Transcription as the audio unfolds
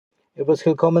It was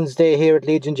Kilcummin's day here at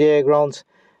Legion GA grounds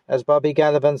as Bobby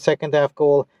Gallivan's second half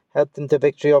goal helped them to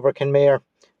victory over Kenmare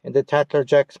in the Tatler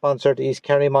Jack-sponsored East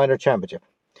Kerry Minor Championship.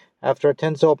 After a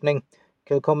tense opening,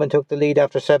 Kilcummin took the lead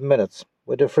after 7 minutes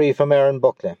with a free from Aaron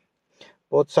Buckley.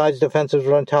 Both sides' defences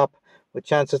were on top with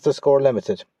chances to score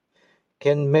limited.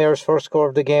 Kenmare's first score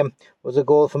of the game was a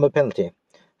goal from a penalty.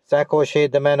 Zach O'Shea,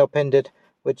 the man upended,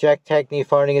 with Jack Tagney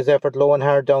firing his effort low and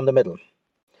hard down the middle.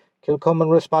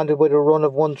 Kilcummin responded with a run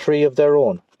of 1-3 of their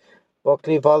own.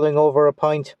 Buckley volleying over a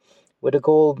point with a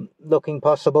goal looking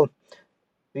possible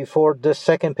before the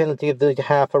second penalty of the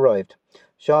half arrived.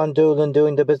 Sean Doolan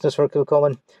doing the business for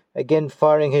Kilcummin, again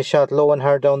firing his shot low and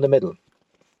hard down the middle.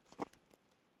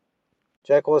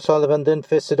 Jack O'Sullivan then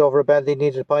fisted over a badly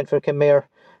needed point for Kenmare,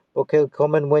 but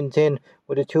Kilcummin went in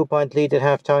with a 2-point lead at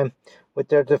half time, with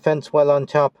their defence well on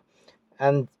top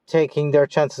and taking their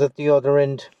chances at the other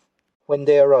end when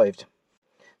they arrived.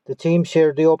 The team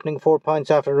shared the opening 4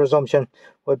 points after resumption,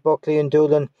 with Buckley and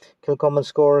Doolan Kilcummin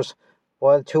scorers,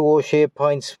 while 2 O'Shea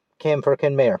points came for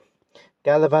Kenmare.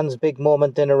 Gallivan's big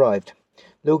moment then arrived.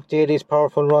 Luke Daly's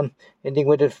powerful run, ending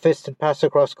with a fisted pass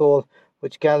across goal,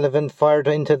 which Gallivan fired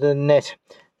into the net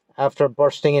after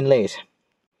bursting in late.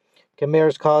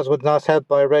 Kenmare's cause was not helped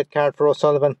by a red card for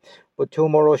O'Sullivan, but 2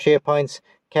 more O'Shea points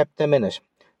kept them in it.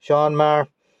 Sean Marr,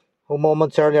 who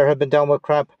moments earlier had been down with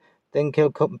cramp, then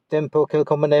put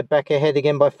Kilcummin back ahead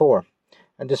again by 4.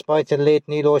 And despite a late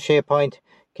Neil O'Shea point,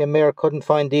 Kenmare couldn't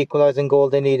find the equalising goal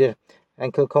they needed,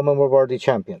 and Kilcummin were worthy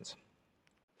champions.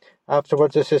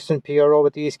 Afterwards, assistant PRO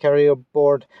with the East Kerry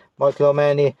board, Michael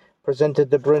O'Mahony, presented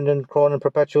the Brendan Cronin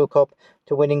Perpetual Cup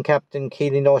to winning captain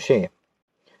Keelan O'Shea.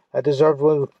 A deserved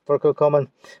win for Kilcummin,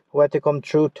 who had to come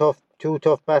through two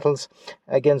tough battles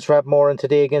against Rabmore and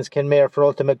today against Kenmare for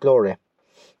ultimate glory.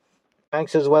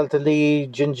 Thanks as well to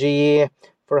Legion GA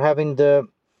for having the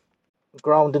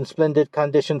ground in splendid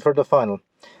condition for the final.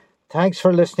 Thanks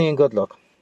for listening and good luck.